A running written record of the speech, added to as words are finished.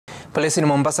Police in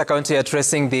Mombasa County are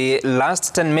tracing the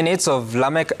last 10 minutes of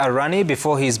Lameck Arani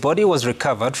before his body was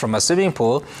recovered from a swimming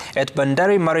pool at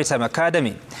Bandari Maritime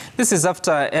Academy. This is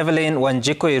after Everline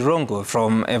Wanjiku Irungu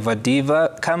from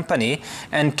Evadiva company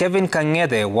and Kevin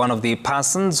Kang'ethe, one of the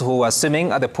persons who were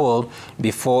swimming at the pool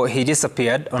before he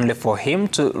disappeared, only for him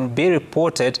to be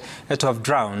reported to have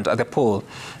drowned at the pool.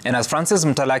 And as Francis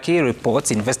Mtalaki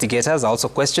reports, investigators are also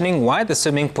questioning why the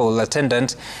swimming pool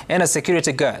attendant and a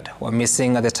security guard were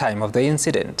missing at the time of the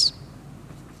incident.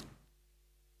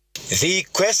 The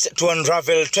quest to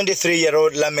unravel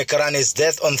 23-year-old Lameck Arani's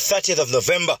death on 30th of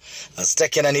November has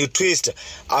taken a new twist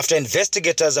after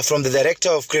investigators from the Director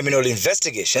of Criminal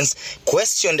Investigations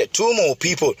questioned two more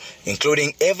people,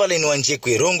 including Everline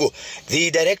Wanjiku Irungu,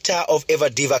 the Director of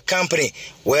Evadiva company,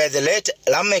 where the late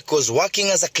Lameck was working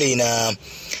as a cleaner.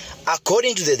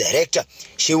 According to the director,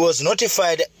 she was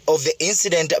notified of the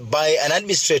incident by an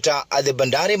administrator at the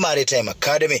Bandari Maritime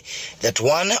Academy that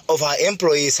one of her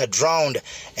employees had drowned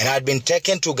and had been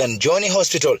taken to Ganjoni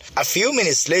Hospital. A few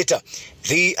minutes later,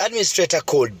 the administrator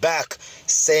called back,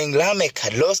 saying Lameck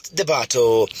had lost the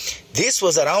battle. This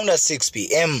was around 6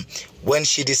 p.m. when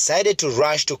she decided to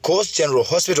rush to Coast General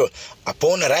Hospital.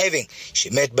 Upon arriving, she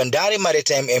met Bandari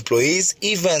Maritime employees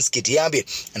Evans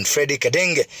Kitiambi and Freddy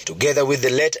Kadenge, together with the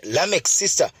late Lameck's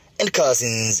sister and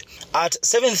cousins. At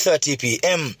 7:30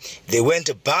 p.m., they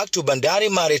went back to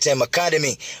Bandari Maritime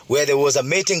Academy, where there was a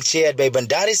meeting chaired by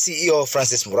Bandari CEO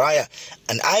Francis Mtalaki.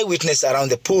 An eyewitness around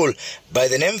the pool by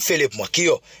the name Philip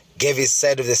Mwakio gave his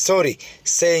side of the story,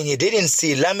 saying he didn't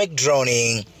see Lameck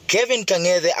drowning. Kevin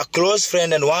Kang'ethe, a close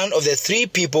friend and one of the three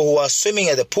people who were swimming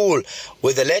at the pool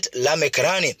with the late Lameck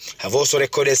Arani, have also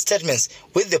recorded statements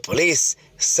with the police,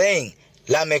 saying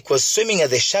Lameck was swimming at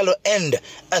the shallow end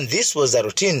and this was a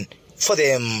routine for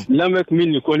them. Lameck mimi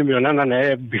nilikuwa nimeonana na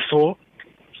yeye before.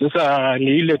 Sasa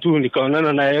ni ile tu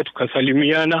nikaonana na yeye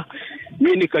tukasalimiana.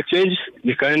 Mimi nikachange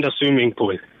nikaenda swimming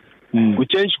pool.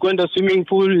 Kuchange kwenda swimming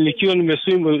pool nikiwa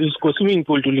nimeswim kwa swimming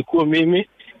pool tulikuwa mimi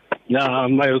na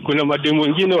kuna mademu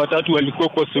wengine watatu walikuwa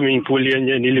kwa swimming pool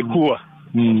yenye nilikuwa.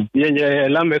 Yenye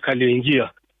Lameck aliingia.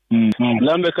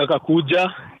 Lameck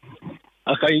akakuja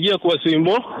akaingia kwa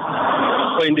swimo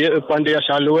pande ya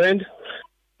shallow end.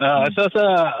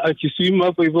 Sasa akiswim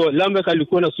hapo hivyo Lameck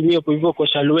alikuwa anaswimia hapo hivyo kwa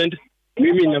shallow end.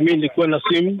 Mimi nilikuwa na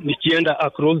swim nikienda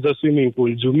across the swimming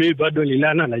pool. Jumi bado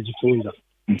nilana najifunza.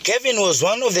 Kevin was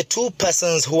one of the two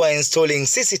persons who were installing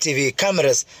CCTV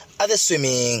cameras at the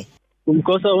swimming.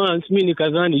 Kumkosa once mimi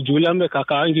nikadhani juu Lameck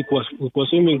akaangi kwa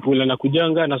swimming pool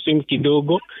anakujanga na swim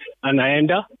kidogo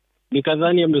anaenda,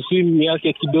 nikadhani ameswim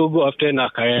yake kidogo after na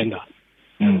akaenda.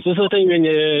 Sasa time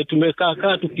yenye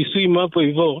tumekaa tukiswim hapo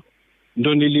hivyo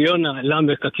ndo niliona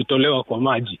Lameck akitolewa kwa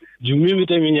maji. Juu mimi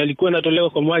time yenye alikuwa anatolewa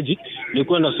kwa maji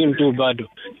nilikuwa na swim tu bado.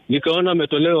 Nikaona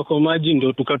ametolewa kwa maji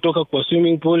ndo tukatoka kwa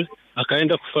swimming pool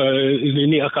akaenda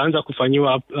akaanza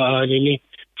kufanyiwa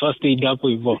first aid hapo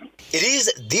hivyo. It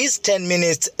is these 10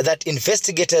 minutes that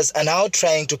investigators are now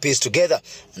trying to piece together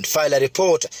and file a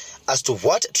report as to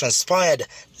what transpired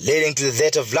leading to the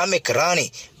death of Lameck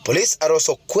Arani. Police are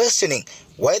also questioning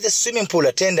why the swimming pool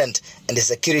attendant and the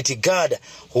security guard,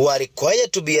 who are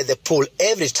required to be at the pool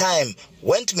every time,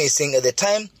 went missing at the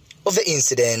time of the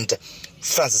incident.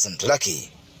 Francis Mtalaki,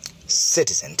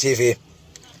 Citizen TV,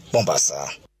 Mombasa.